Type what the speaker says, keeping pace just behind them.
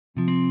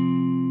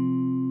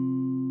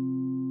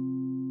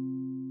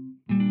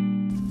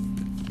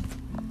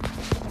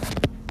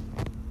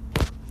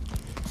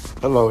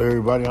Hello,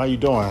 everybody. How you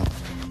doing?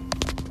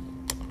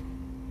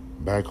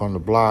 Back on the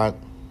block.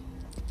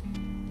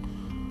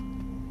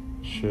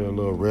 Share a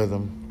little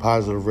rhythm,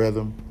 positive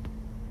rhythm.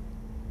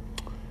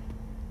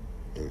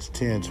 It's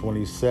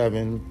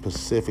 10:27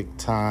 Pacific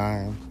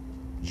time,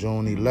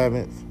 June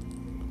 11th.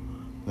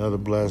 Another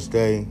blessed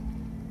day.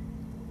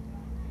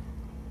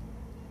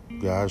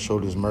 God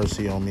showed His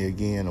mercy on me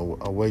again,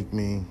 awake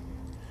me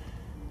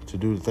to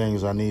do the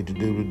things I need to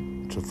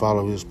do to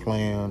follow His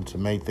plan, to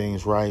make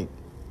things right,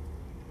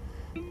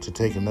 to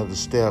take another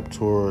step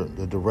toward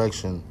the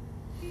direction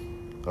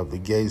of the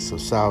gates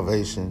of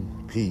salvation,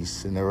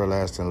 peace, and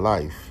everlasting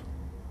life.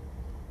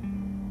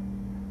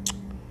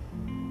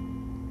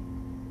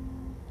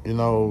 You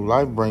know,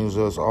 life brings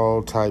us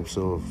all types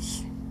of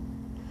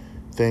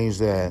things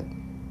that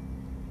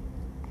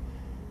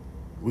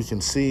we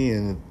can see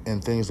and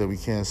things that we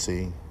can't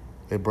see.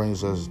 It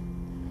brings us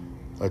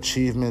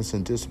achievements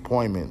and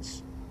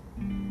disappointments.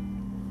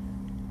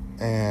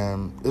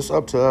 And it's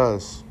up to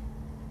us.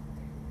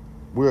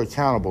 We're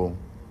accountable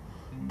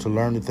to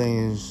learn the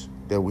things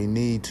that we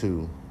need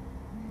to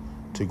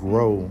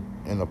grow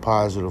in a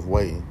positive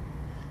way,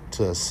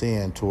 to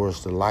ascend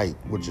towards the light,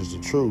 which is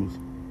the truth.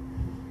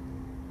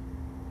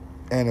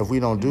 And if we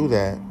don't do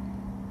that,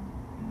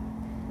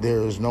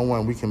 there is no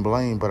one we can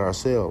blame but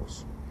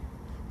ourselves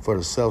for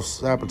the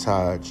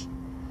self-sabotage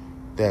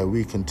that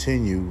we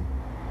continue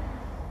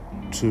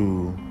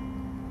to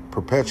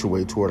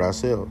perpetuate toward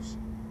ourselves.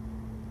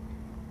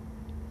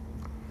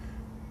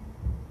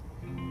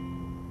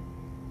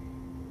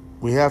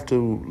 We have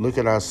to look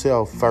at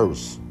ourselves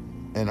first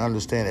and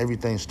understand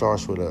everything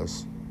starts with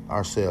us,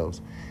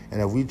 ourselves.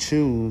 And if we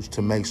choose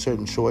to make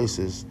certain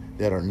choices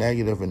that are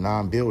negative and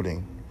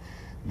non-building,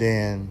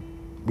 then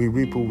we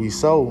reap what we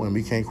sow and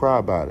we can't cry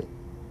about it.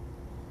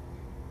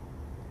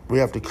 We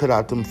have to cut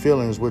out them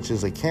feelings, which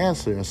is a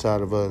cancer inside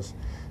of us,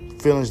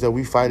 feelings that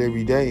we fight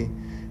every day.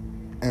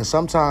 And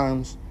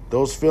sometimes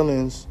those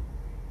feelings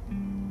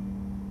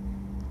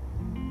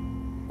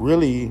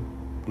really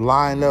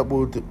line up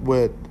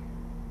with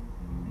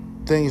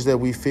things that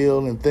we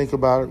feel and think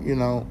about,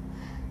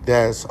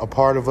 that's a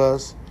part of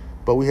us.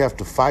 But we have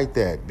to fight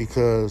that,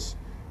 because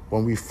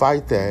when we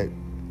fight that,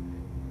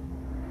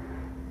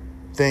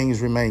 things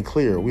remain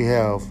clear. We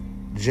have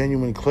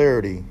genuine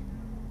clarity,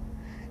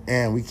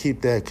 and we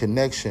keep that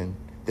connection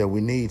that we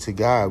need to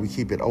God. We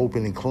keep it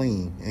open and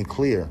clean and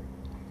clear.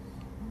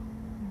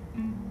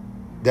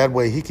 That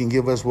way He can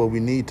give us what we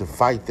need to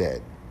fight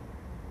that.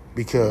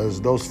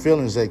 Because those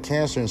feelings, that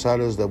cancer inside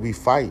us that we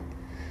fight,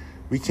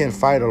 we can't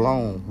fight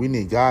alone. We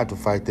need God to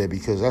fight that,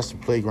 because that's the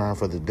playground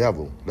for the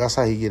devil. That's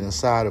how he get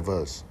inside of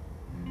us,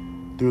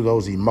 through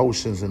those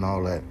emotions and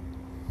all that.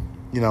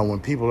 When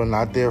people are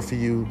not there for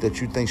you, that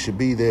you think should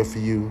be there for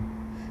you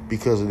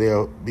because of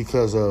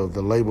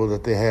the label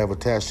that they have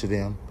attached to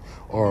them,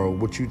 or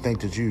what you think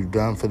that you've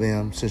done for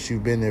them since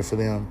you've been there for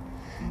them,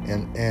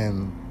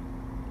 and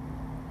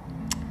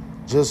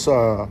just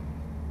certain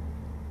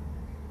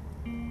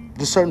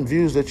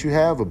views that you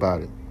have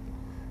about it,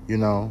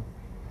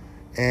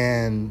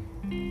 And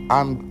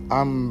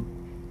I'm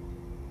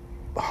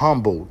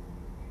humbled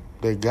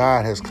that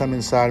God has come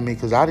inside of me,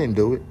 because I didn't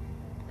do it,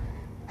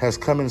 has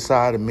come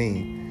inside of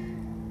me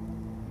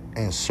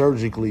and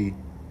surgically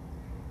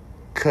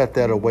cut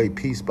that away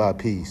piece by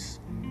piece.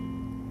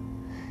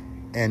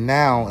 And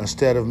now,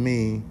 instead of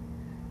me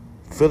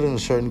feeling a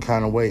certain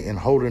kind of way and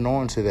holding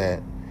on to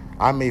that,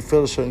 I may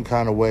feel a certain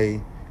kind of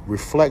way,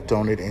 reflect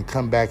on it, and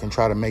come back and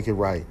try to make it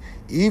right.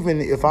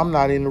 Even if I'm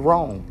not in the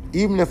wrong,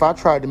 even if I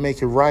tried to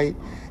make it right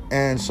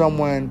and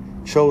someone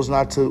chose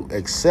not to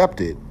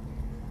accept it,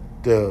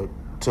 to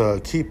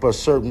keep a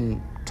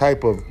certain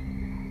type of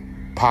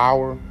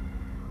power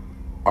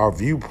or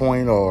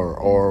viewpoint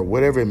or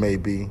whatever it may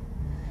be,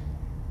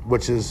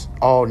 which is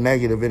all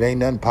negative. It ain't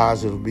nothing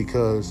positive,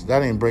 because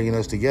that ain't bringing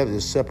us together.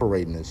 It's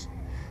separating us.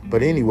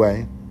 But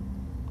anyway,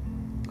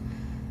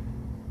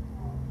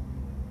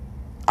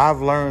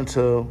 I've learned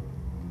to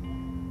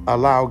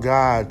allow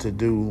God to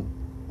do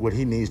what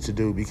He needs to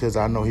do, because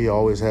I know He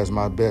always has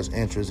my best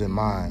interest in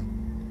mind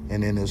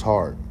and in His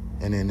heart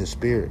and in His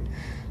spirit.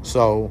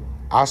 So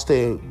I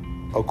stay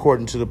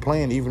according to the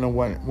plan, even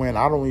when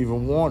I don't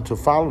even want to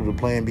follow the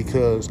plan,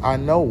 because I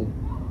know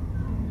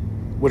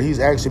what He's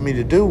asking me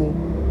to do.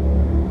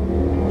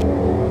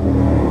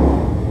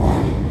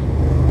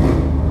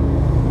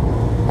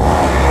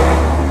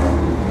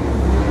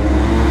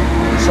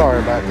 Sorry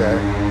about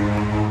that.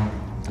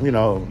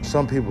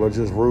 Some people are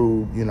just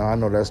rude. I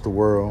know that's the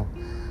world.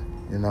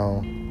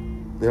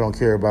 They don't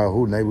care about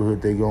who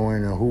neighborhood they go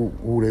in and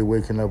who they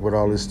waking up with,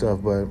 all this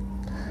stuff. But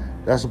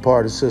that's a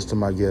part of the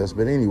system, I guess.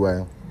 But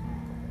anyway,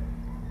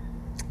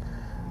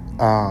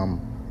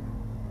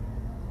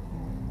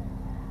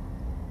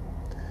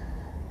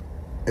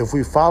 if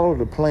we follow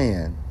the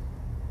plan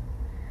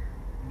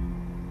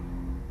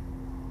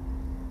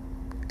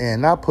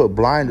and not put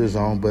blinders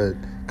on, but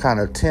kind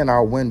of tint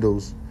our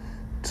windows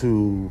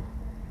to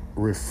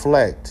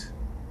reflect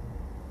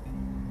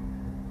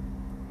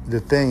the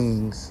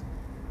things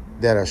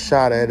that are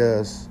shot at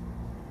us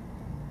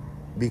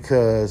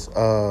because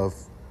of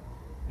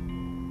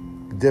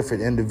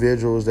different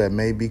individuals that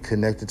may be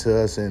connected to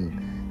us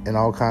in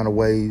all kind of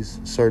ways,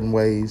 certain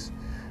ways,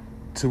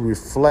 to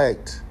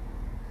reflect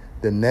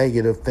the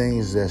negative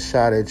things that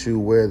shot at you,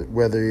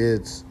 whether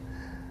it's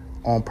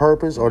on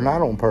purpose or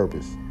not on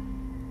purpose.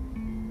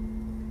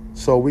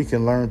 So we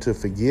can learn to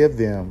forgive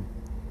them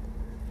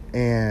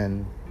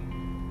and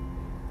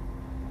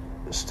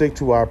stick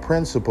to our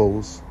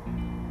principles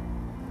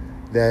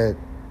that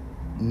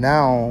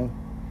now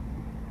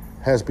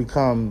has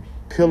become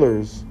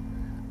pillars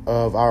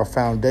of our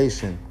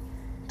foundation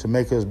to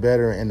make us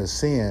better in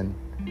ascend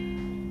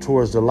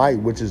towards the light,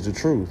 which is the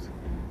truth.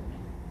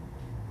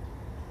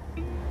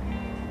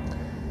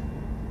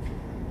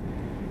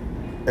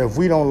 If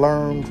we don't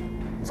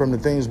learn from the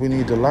things we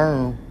need to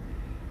learn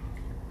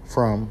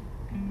from,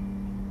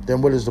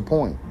 then what is the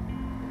point?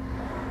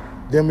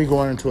 Then we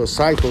go into a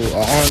cycle, an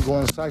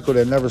ongoing cycle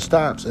that never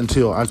stops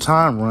until our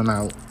time run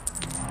out.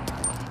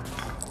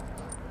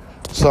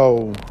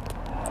 So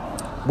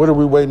what are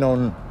we waiting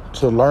on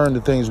to learn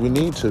the things we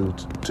need to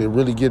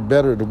really get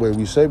better the way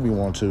we say we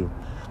want to?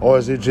 Or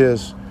is it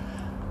just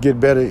get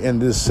better in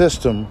this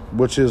system,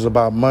 which is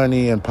about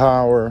money and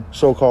power,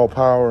 so-called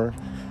power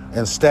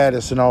and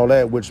status and all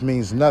that, which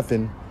means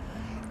nothing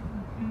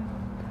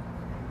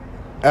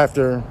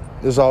after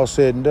it's all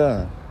said and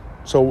done?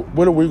 So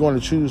what are we going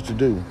to choose to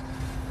do?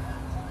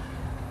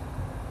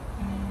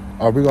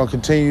 Are we going to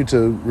continue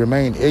to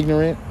remain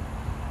ignorant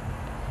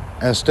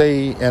and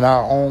stay in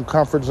our own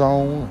comfort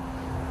zone,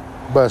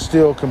 but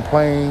still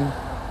complain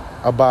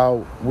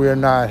about we're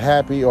not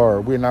happy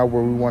or we're not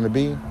where we want to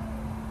be,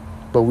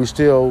 but we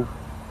still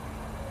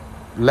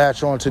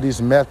latch on to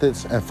these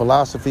methods and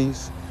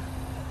philosophies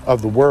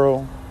of the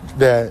world,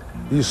 that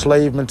these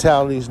slave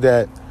mentalities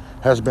that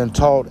has been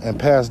taught and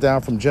passed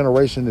down from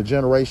generation to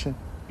generation?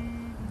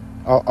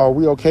 Are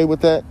we okay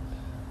with that?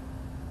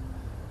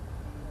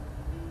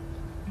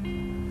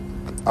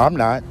 I'm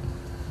not.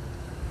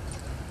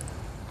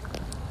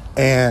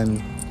 And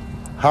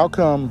how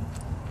come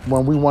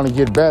when we want to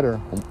get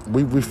better,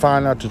 we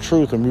find out the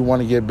truth and we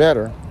want to get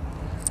better,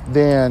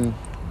 then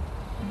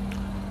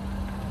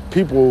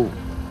people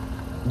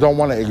don't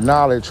want to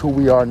acknowledge who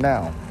we are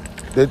now?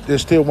 They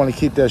still want to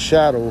keep that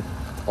shadow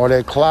or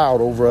that cloud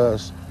over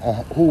us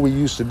on who we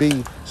used to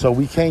be, so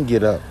we can't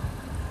get up.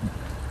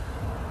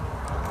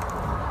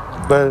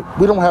 But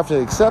we don't have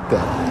to accept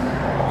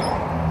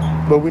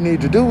that. What we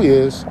need to do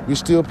is, we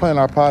still plant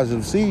our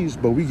positive seeds,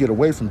 but we get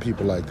away from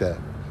people like that.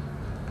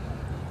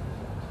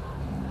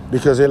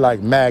 Because they're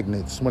like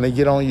magnets. When they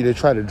get on you, they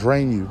try to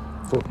drain you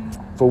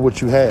for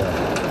what you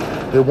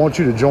have. They want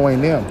you to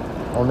join them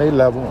on their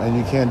level, and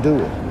you can't do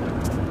it.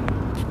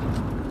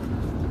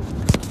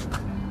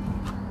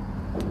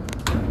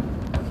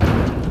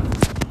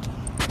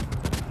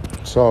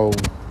 So,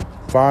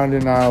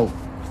 finding out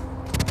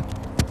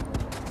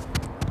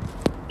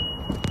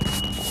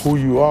who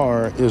you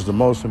are is the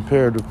most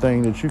imperative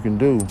thing that you can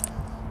do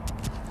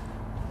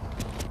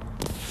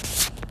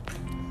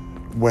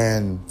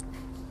when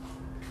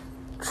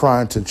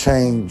trying to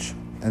change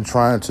and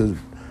trying to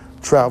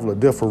travel a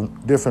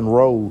different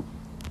road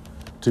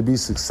to be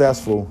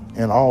successful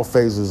in all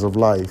phases of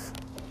life.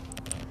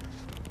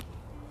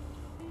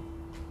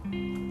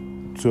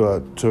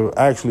 To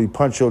actually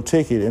punch your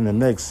ticket in the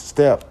next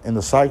step in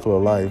the cycle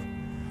of life,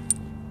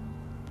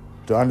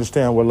 to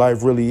understand what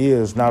life really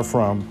is, not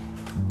from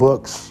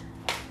books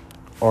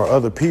or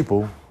other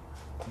people,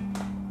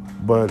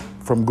 but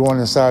from going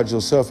inside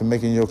yourself and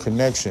making your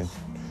connection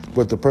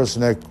with the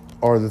person that,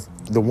 or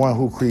the one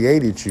who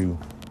created you,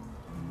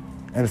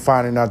 and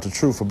finding out the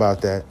truth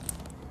about that.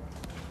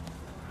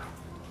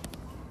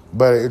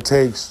 But it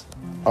takes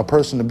a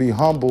person to be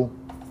humble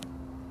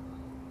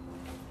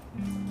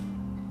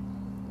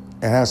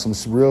and have some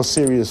real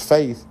serious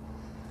faith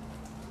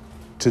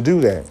to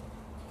do that.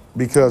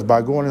 Because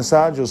by going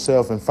inside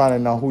yourself and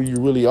finding out who you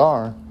really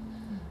are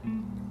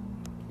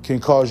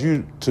can cause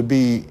you to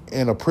be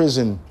in a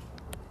prison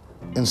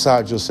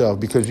inside yourself,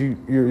 because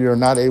you're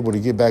not able to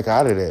get back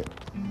out of that.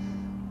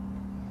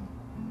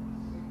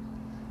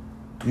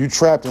 You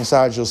trapped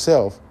inside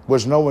yourself,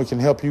 which no one can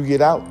help you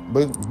get out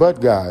but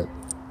God.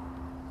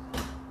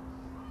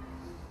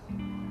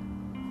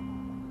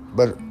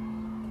 But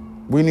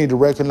we need to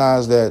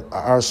recognize that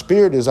our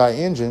spirit is our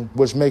engine,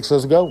 which makes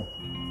us go.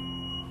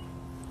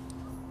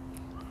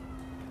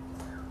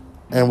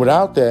 And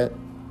without that,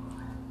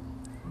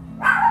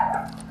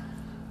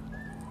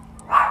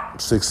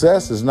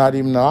 success is not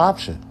even an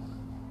option.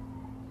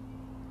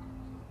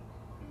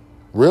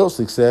 Real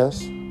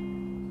success.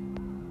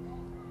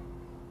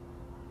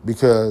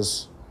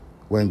 Because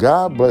when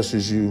God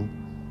blesses you,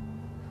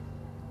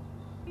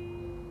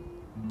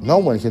 no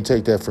one can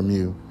take that from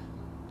you.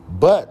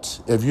 But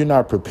if you're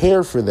not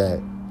prepared for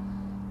that,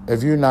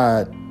 if you're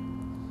not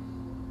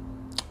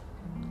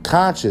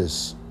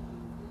conscious,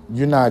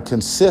 you're not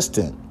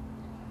consistent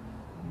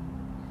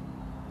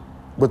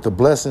with the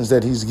blessings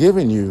that he's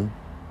given you,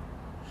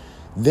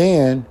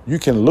 then you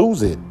can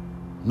lose it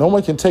No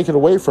one can take it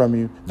away from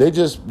you.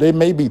 They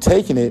may be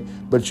taking it,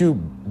 but you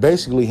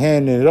basically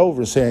handing it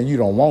over and saying you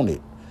don't want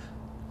it.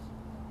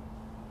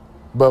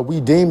 But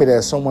we deem it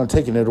as someone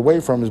taking it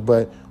away from us,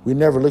 but we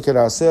never look at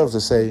ourselves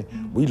and say,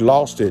 we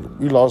lost it.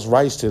 We lost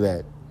rights to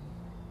that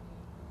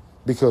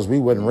because we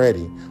wasn't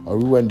ready or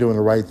we wasn't doing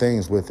the right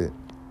things with it.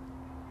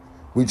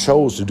 We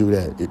chose to do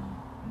that.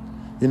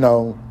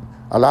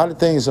 A lot of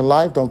things in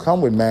life don't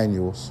come with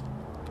manuals.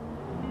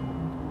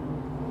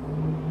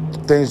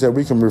 Things that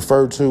we can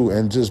refer to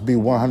and just be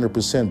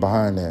 100%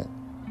 behind that.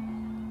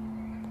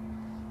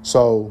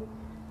 So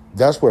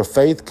that's where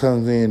faith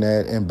comes in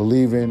at, and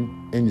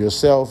believing in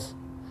yourself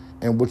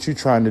and what you're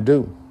trying to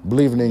do.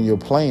 Believing in your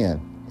plan,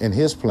 in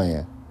his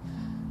plan.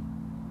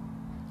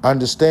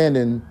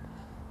 Understanding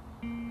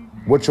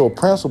what your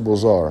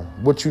principles are,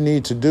 what you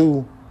need to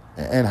do,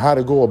 and how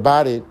to go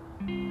about it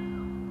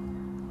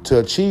to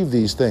achieve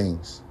these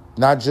things.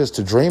 Not just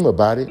to dream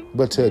about it,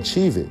 but to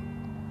achieve it.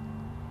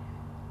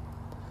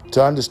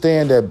 To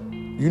understand that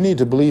you need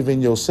to believe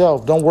in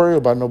yourself. Don't worry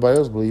about nobody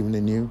else believing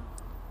in you.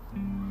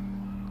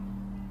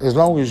 As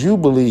long as you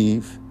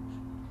believe,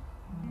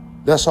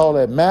 that's all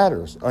that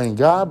matters. And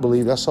God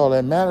believes, that's all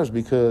that matters,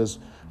 because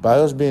by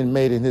us being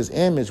made in his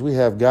image, we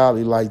have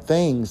godly-like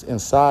things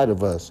inside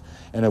of us.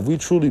 And if we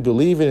truly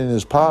believe it and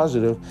it's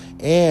positive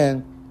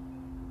and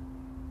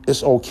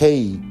it's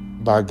okay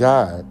by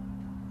God,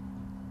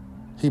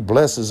 he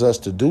blesses us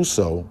to do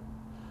so,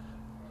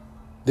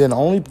 then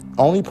the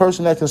only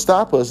person that can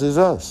stop us is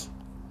us,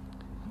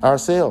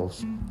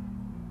 ourselves.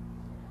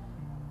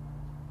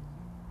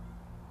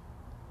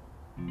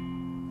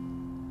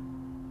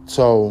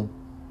 So,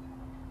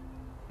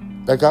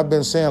 like I've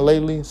been saying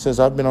lately, since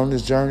I've been on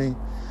this journey,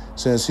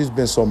 since he's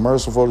been so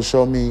merciful to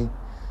show me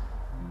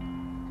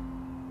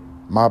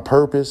my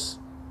purpose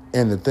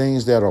and the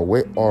things that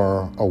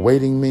are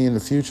awaiting me in the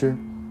future,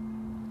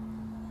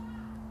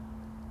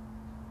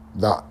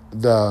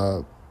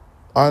 the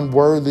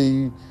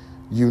unworthy,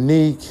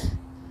 unique,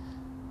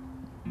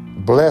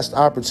 blessed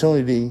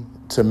opportunity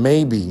to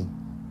maybe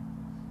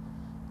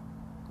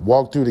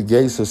walk through the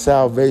gates of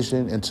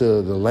salvation into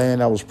the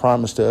land that was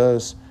promised to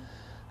us,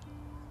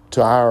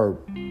 to our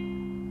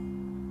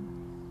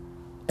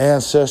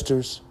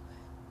ancestors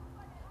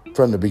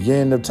from the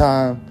beginning of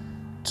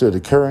time to the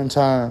current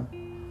time.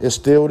 It's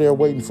still there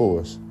waiting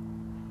for us,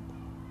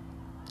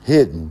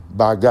 hidden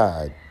by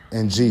God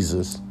and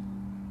Jesus,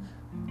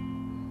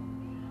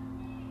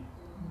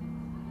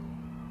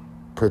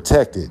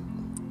 protected.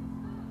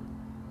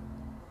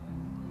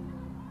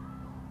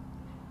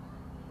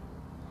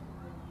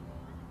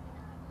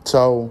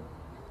 So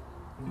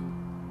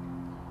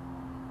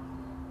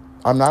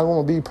I'm not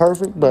going to be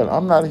perfect, but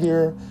I'm not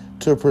here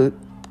to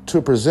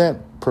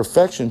present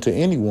perfection to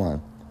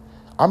anyone.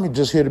 I'm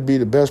just here to be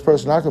the best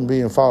person I can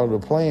be and follow the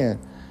plan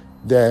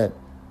that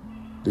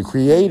the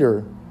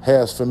Creator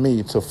has for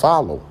me to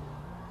follow.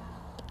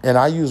 And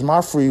I use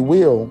my free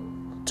will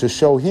to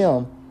show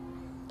him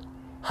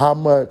how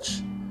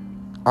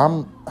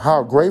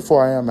grateful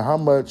I am and how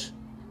much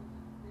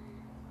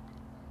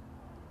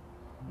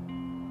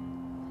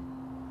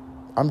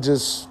I'm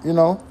just,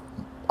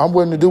 I'm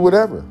willing to do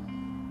whatever.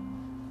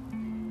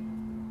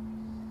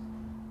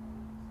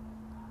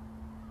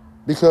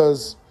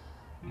 Because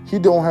he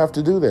don't have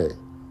to do that.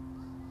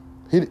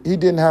 He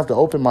didn't have to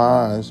open my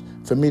eyes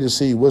for me to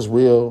see what's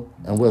real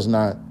and what's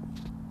not.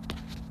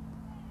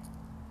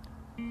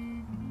 He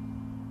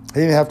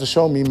didn't have to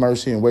show me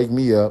mercy and wake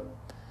me up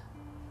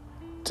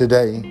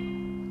today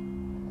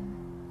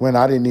when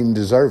I didn't even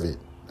deserve it.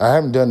 I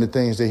haven't done the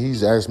things that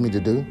he's asked me to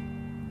do.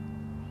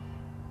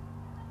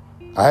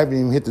 I haven't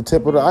even hit the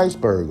tip of the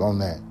iceberg on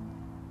that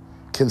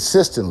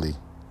consistently.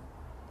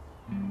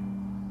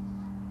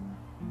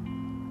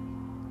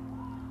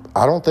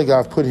 I don't think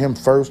I've put him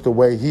first the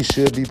way he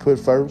should be put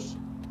first.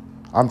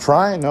 I'm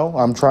trying, though.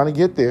 I'm trying to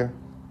get there.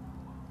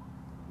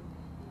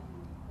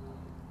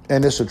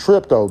 And it's a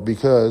trip, though,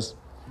 because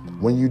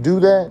when you do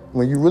that,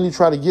 when you really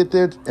try to get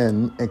there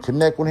and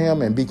connect with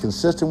him and be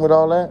consistent with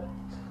all that,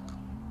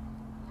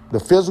 the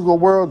physical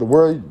world,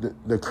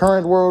 the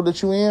current world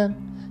that you're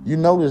in, you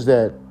notice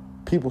that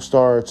people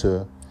start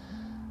to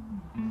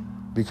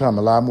become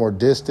a lot more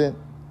distant,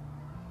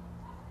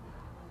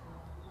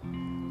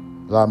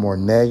 a lot more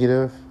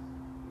negative,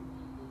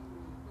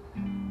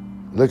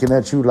 looking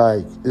at you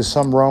like, is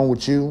something wrong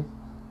with you?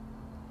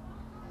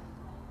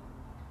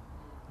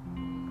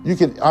 You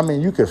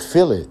could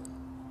feel it.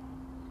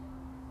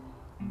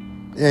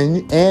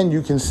 And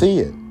you can see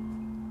it.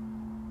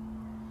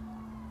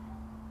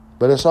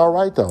 But it's all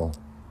right, though.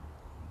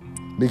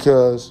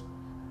 Because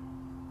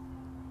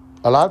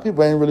a lot of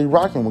people ain't really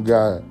rocking with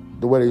God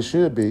the way they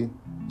should be,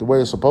 the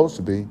way it's supposed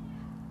to be.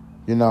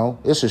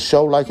 It's a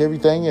show like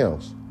everything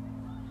else.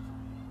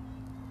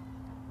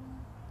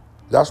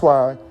 That's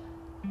why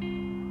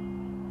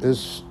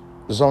there's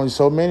only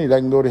so many that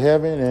can go to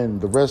heaven,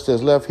 and the rest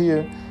that's left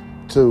here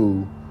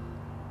to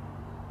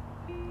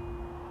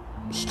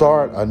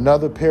start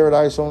another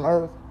paradise on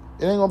earth,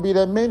 it ain't gonna be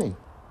that many.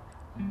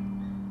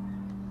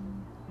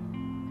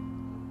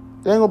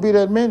 It ain't gonna be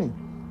that many.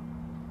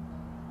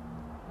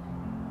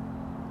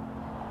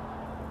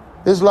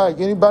 It's like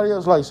anybody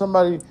else, like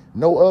somebody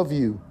know of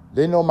you.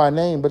 They know my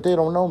name, but they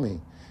don't know me.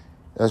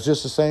 That's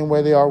just the same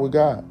way they are with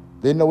God.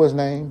 They know his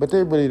name, but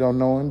they really don't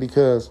know him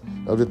because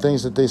of the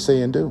things that they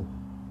say and do.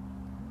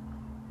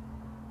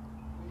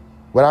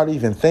 Without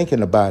even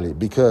thinking about it,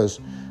 because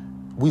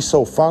we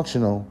so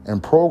functional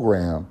and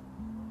programmed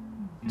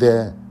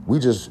that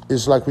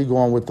it's like we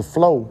going with the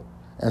flow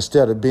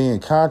instead of being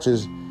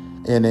conscious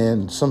and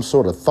in some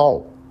sort of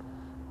thought,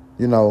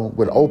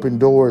 with open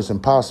doors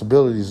and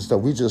possibilities and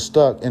stuff. We just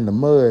stuck in the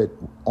mud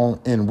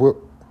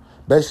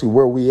basically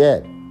where we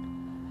at.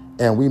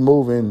 And we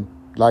moving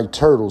like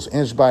turtles,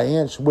 inch by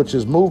inch, which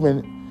is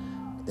movement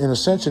in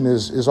ascension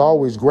is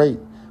always great.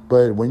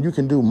 But when you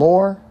can do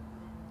more,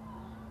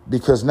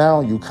 because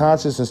now you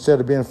conscious instead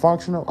of being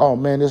functional, oh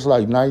man, it's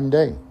like night and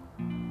day.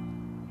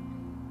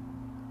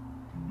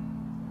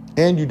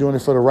 And you're doing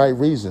it for the right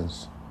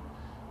reasons.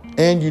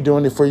 And you're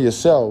doing it for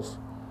yourself.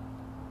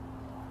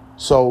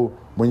 So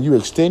when you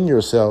extend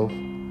yourself,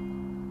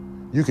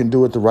 you can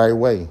do it the right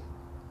way.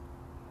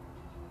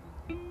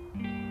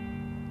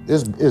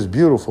 It's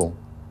beautiful.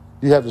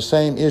 You have the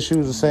same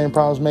issues, the same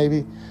problems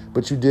maybe,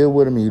 but you deal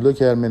with them and you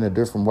look at them in a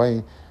different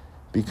way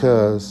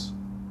because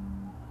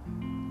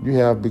you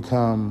have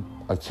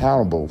become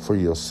accountable for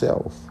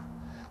yourself,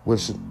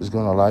 which is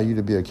going to allow you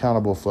to be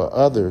accountable for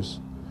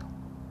others,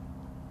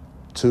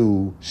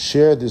 to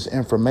share this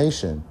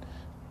information,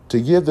 to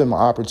give them an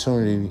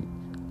opportunity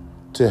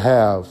to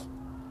have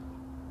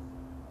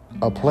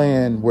a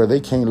plan where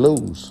they can't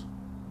lose,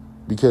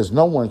 because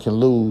no one can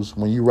lose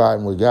when you're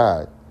riding with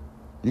God.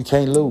 You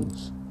can't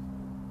lose.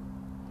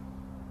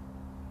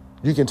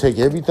 You can take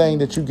everything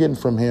that you're getting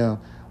from him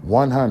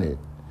 100.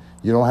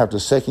 You don't have to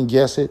second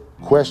guess it,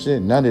 question it,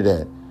 none of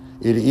that.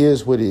 It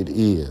is what it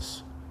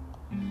is.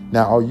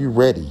 Now, are you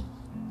ready?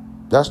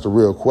 That's the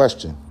real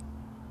question.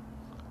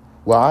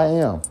 Well, I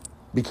am,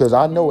 because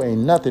I know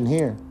ain't nothing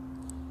here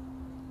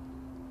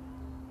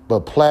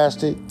but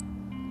plastic,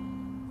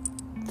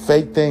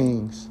 fake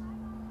things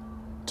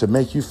to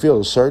make you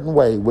feel a certain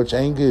way, which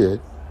ain't good,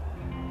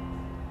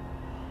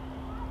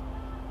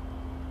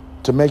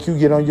 to make you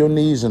get on your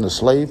knees in a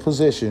slave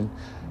position,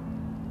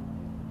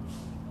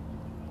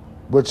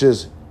 which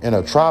is an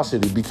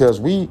atrocity, because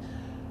we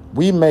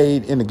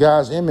made in the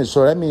God's image,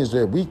 so that means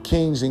that we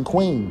kings and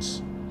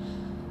queens.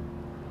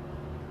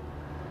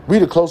 We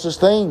the closest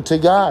thing to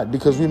God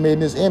because we made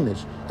in his image,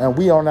 and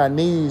we on our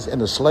knees in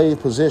a slave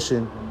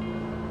position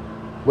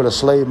with a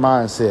slave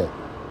mindset,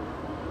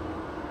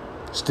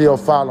 still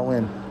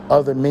following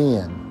other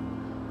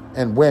men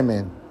and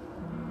women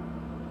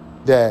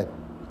that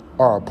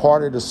are a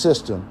part of the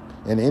system,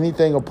 and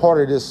anything a part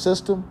of this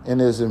system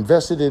and is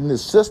invested in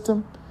this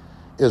system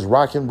is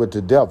rocking with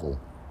the devil,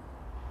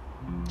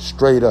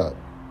 straight up,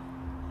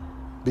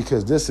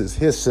 because this is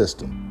his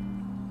system.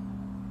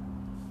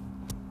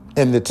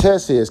 And the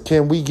test is,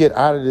 can we get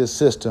out of this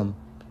system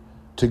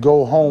to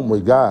go home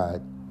with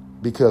God?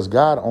 Because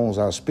God owns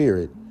our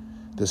spirit.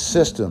 The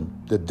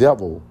system, the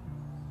devil,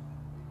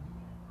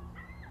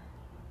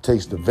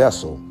 takes the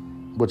vessel,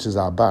 which is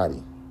our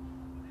body.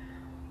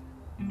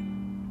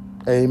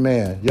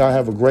 Amen. Y'all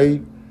have a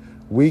great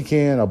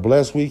weekend, a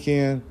blessed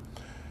weekend.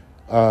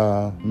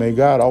 May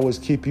God always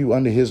keep you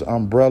under his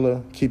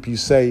umbrella, keep you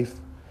safe,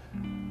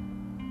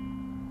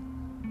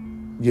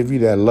 give you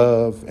that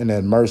love and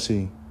that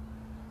mercy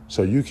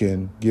so you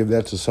can give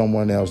that to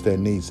someone else that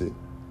needs it.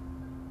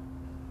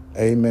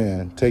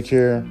 Amen. Take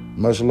care.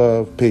 Much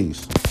love.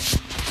 Peace.